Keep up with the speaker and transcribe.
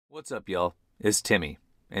What's up, y'all? It's Timmy,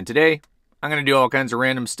 and today I'm going to do all kinds of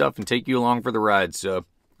random stuff and take you along for the ride, so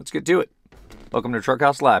let's get to it. Welcome to Truck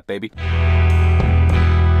House Live, baby.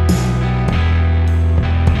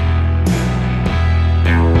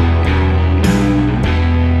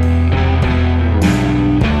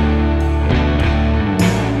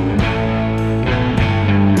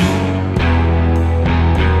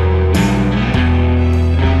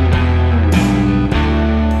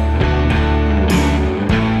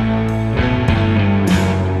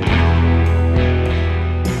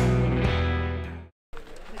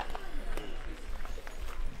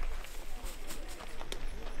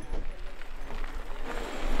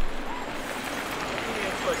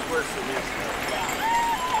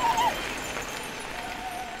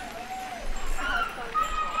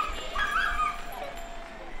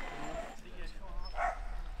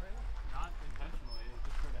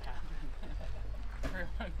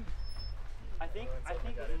 I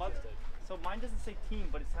think it must. So mine doesn't say team,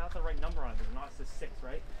 but it's has the right number on it. It's not. It says 6,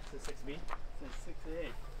 right? It says 6B. It says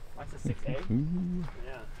 6A. Mine says 6A.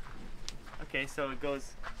 Yeah. Okay, so it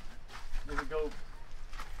goes. Does it go?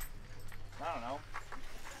 I don't know.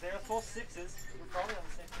 They're both 6s. We're probably on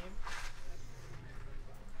the same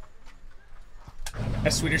team.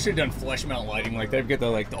 That's sweet. I should have done flesh mount lighting like that. I've got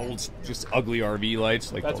the old, just ugly RV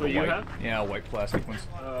lights. Like that's the what you white, have? Yeah, white plastic ones.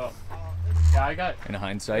 Yeah, I got. In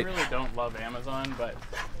hindsight, I really don't love Amazon, but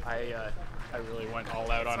I really went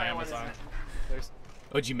all out on Amazon.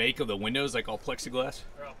 What'd you make of the windows, like all plexiglass?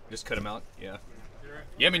 Just cut them out. Yeah.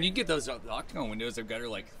 Yeah, I mean, you can get those the octagon windows. They've got her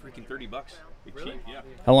like freaking $30. Really? Cheap. Yeah.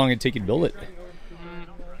 How long did it take you to build it?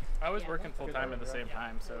 I was working full time at the same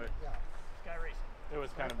time, so it was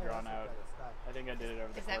kind of drawn out. I think I did it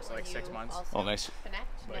over the course of like 6 months. Oh, nice.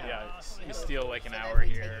 But yeah, you steal like an hour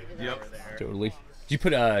here, an hour there. Totally. Did you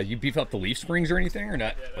put you beef up the leaf springs or anything, or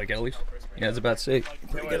not? Like at least? Yeah, I was about to say.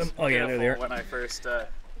 Oh yeah, there they are. When I first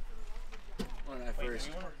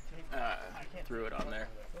threw it on there,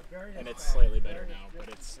 and it's slightly better now, but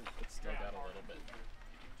it's still got a little bit.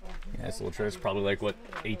 Yeah, this little truck's probably like what,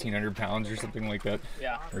 1,800 pounds or something like that.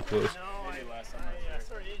 Yeah, or close. Maybe less. I'm not sure.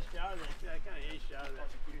 Sort of aged out of that. I kind of aged out of that.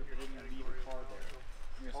 Didn't leave a car there.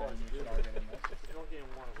 You're saying you should all get in this? You don't get in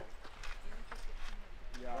one of them.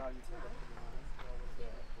 Yeah.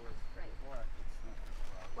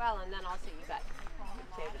 Well, and then also you got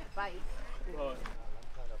David the bike. Well, we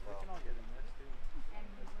can all get in this too.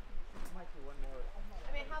 Might be one more.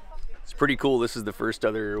 It's pretty cool. This is the first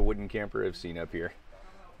other wooden camper I've seen up here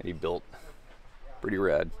that he built. Pretty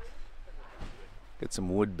rad. Got some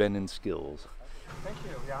wood bending skills. Thank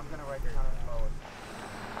you. Yeah, I'm gonna write your comment forward.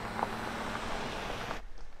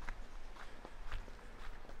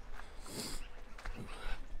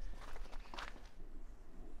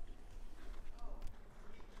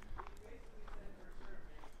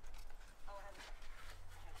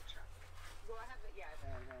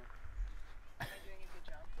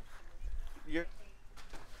 You're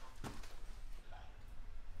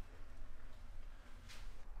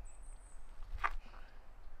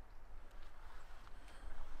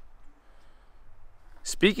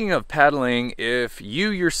Speaking of paddling, if you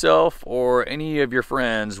yourself or any of your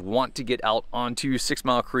friends want to get out onto 6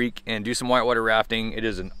 Mile Creek and do some whitewater rafting, it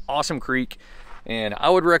is an awesome creek, and I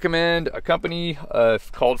would recommend a company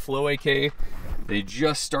called Flow AK. They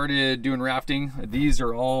just started doing rafting. These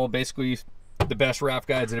are all basically the best raft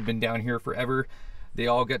guides that have been down here forever. They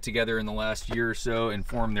all got together in the last year or so and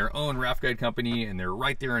formed their own raft guide company, and they're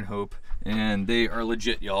right there in Hope, and they are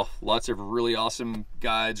legit, y'all. Lots of really awesome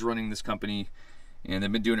guides running this company, and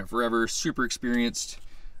they've been doing it forever. Super experienced.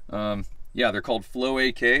 Yeah, they're called Flow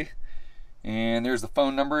AK, and there's the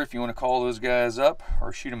phone number if you want to call those guys up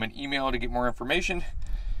or shoot them an email to get more information.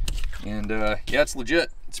 And yeah, it's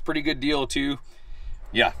legit. It's a pretty good deal too.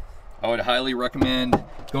 Yeah, I would highly recommend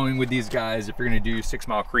going with these guys if you're gonna do 6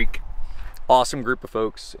 Mile Creek. Awesome group of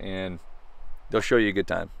folks, and they'll show you a good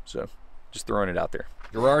time. So just throwing it out there.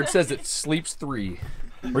 Gerard says it sleeps 3.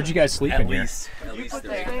 Where'd you guys sleep in here? At least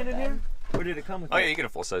 3. In here? Or did it come with Oh yeah, you get a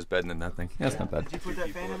full-size bed in that thing. Yeah, that's not bad. Did you put that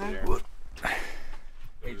fan in there?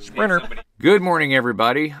 Sprinter. Good morning,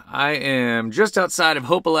 everybody. I am just outside of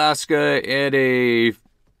Hope, Alaska at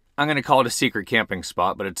I'm gonna call it a secret camping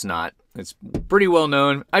spot, but it's not. It's pretty well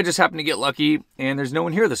known. I just happened to get lucky and there's no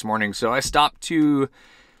one here this morning, so I stopped to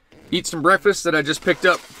eat some breakfast that I just picked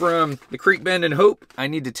up from the Creek Bend in Hope. I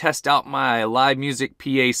need to test out my live music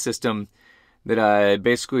PA system that I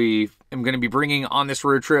basically am going to be bringing on this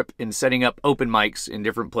road trip and setting up open mics in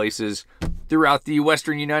different places throughout the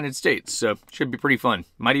western United States. So should be pretty fun.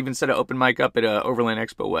 Might even set an open mic up at Overland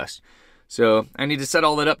Expo West. So I need to set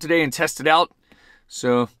all that up today and test it out.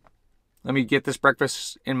 So let me get this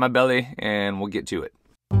breakfast in my belly and we'll get to it.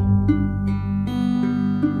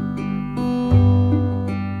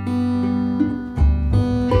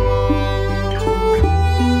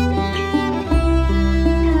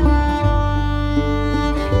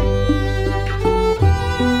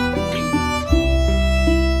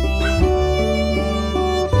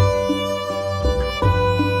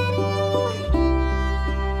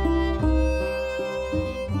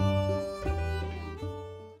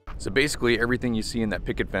 So basically everything you see in that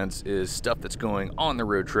picket fence is stuff that's going on the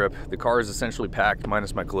road trip. The car is essentially packed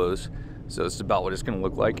minus my clothes. So it's about what it's gonna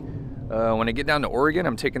look like. When I get down to Oregon,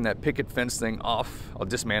 I'm taking that picket fence thing off. I'll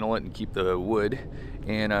dismantle it and keep the wood.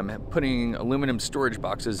 And I'm putting aluminum storage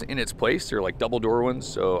boxes in its place. They're like double door ones,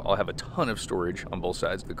 so I'll have a ton of storage on both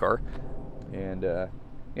sides of the car. And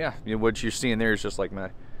yeah, you know, what you're seeing there is just like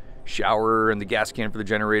my shower and the gas can for the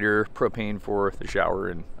generator, propane for the shower,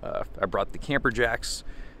 and I brought the camper jacks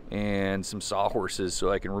and some sawhorses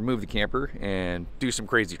so I can remove the camper and do some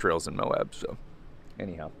crazy trails in Moab. So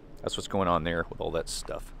anyhow, that's what's going on there with all that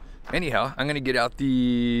stuff. Anyhow, I'm gonna get out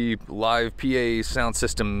the live PA sound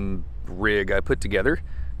system rig I put together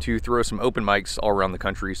to throw some open mics all around the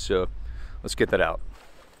country. So let's get that out.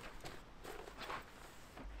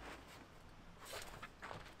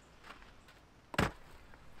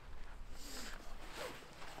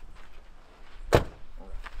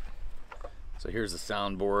 So here's the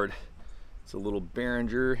soundboard. It's a little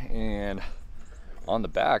Behringer, and on the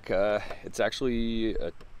back, it's actually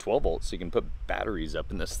a 12 volt, so you can put batteries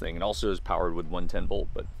up in this thing. It also is powered with 110 volt,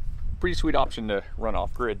 but pretty sweet option to run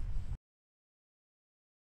off grid.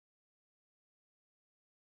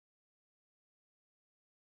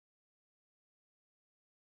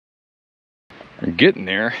 We're getting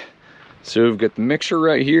there. So we've got the mixer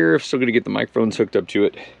right here. Still gonna get the microphones hooked up to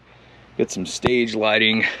it. Get some stage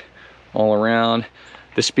lighting all around.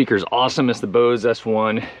 This speaker's awesome. It's the Bose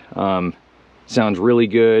S1. Sounds really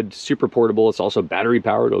good, super portable. It's also battery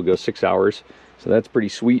powered. It'll go 6 hours, so that's pretty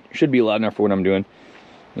sweet. Should be loud enough for what I'm doing.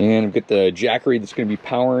 And I've got the Jackery that's going to be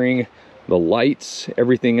powering the lights,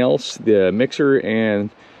 everything else. The mixer and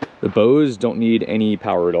the Bose don't need any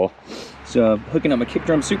power at all. So I'm hooking up my kick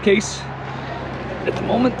drum suitcase at the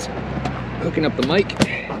moment, hooking up the mic.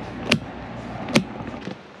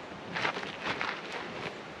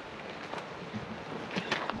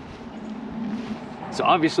 So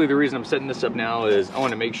obviously the reason I'm setting this up now is I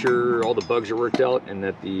want to make sure all the bugs are worked out and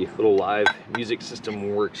that the little live music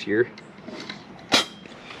system works here.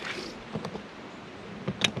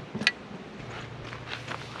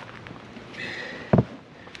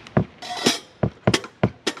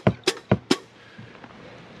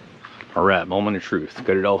 All right, moment of truth.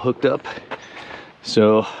 Got it all hooked up.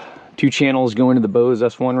 So 2 channels going to the Bose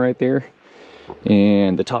S1 right there.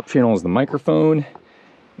 And the top channel is the microphone.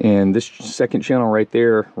 And this second channel right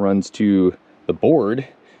there runs to the board,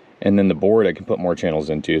 and then the board I can put more channels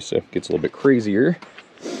into, so it gets a little bit crazier.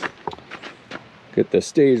 Get the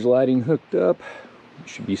stage lighting hooked up, it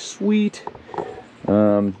should be sweet.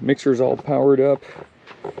 Mixer's all powered up.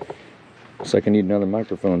 Looks like I need another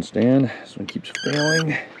microphone stand. This one keeps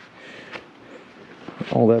failing.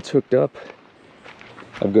 All that's hooked up.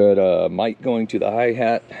 I've got a mic going to the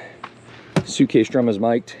hi-hat. Suitcase drum is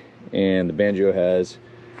mic'd, and the banjo has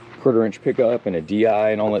 1/4 inch pickup and a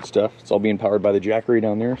DI and all that stuff. It's all being powered by the Jackery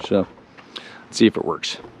down there, so let's see if it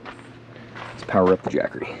works. Let's power up the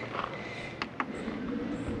Jackery.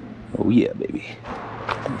 Oh yeah, baby.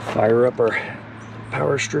 Fire up our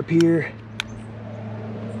power strip here.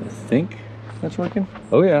 I think that's working.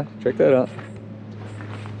 Oh yeah, check that out.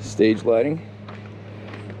 Stage lighting.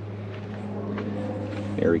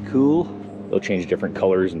 Very cool. They'll change different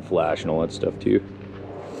colors and flash and all that stuff too.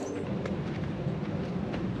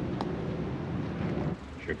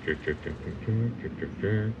 If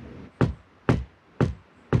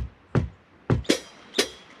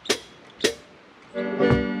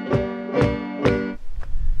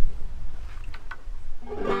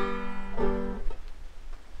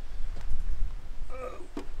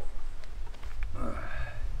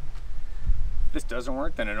this doesn't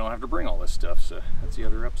work, then I don't have to bring all this stuff, so that's the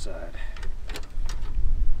other upside.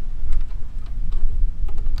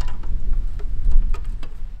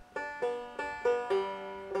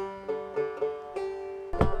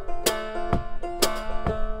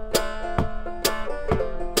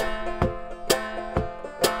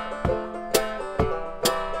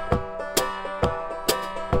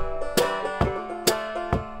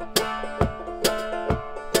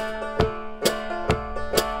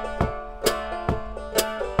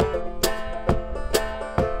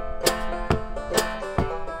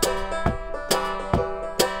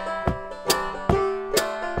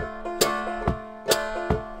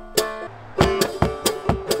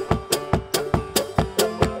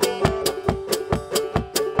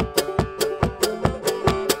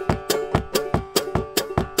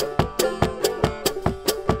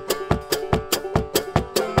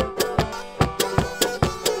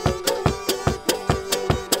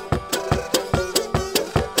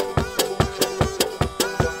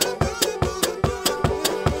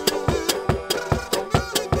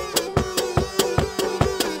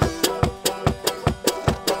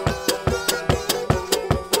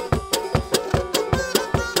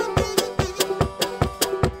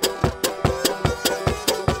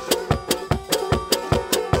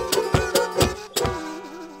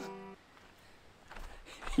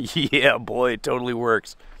 Yeah, boy, it totally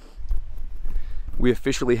works. We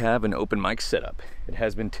officially have an open mic setup. It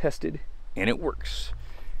has been tested and it works.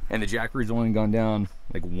 And the Jackery's only gone down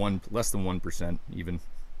like less than 1% even.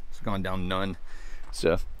 It's gone down none.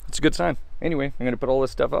 So it's a good sign. Anyway, I'm gonna put all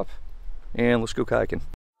this stuff up and let's go kayaking.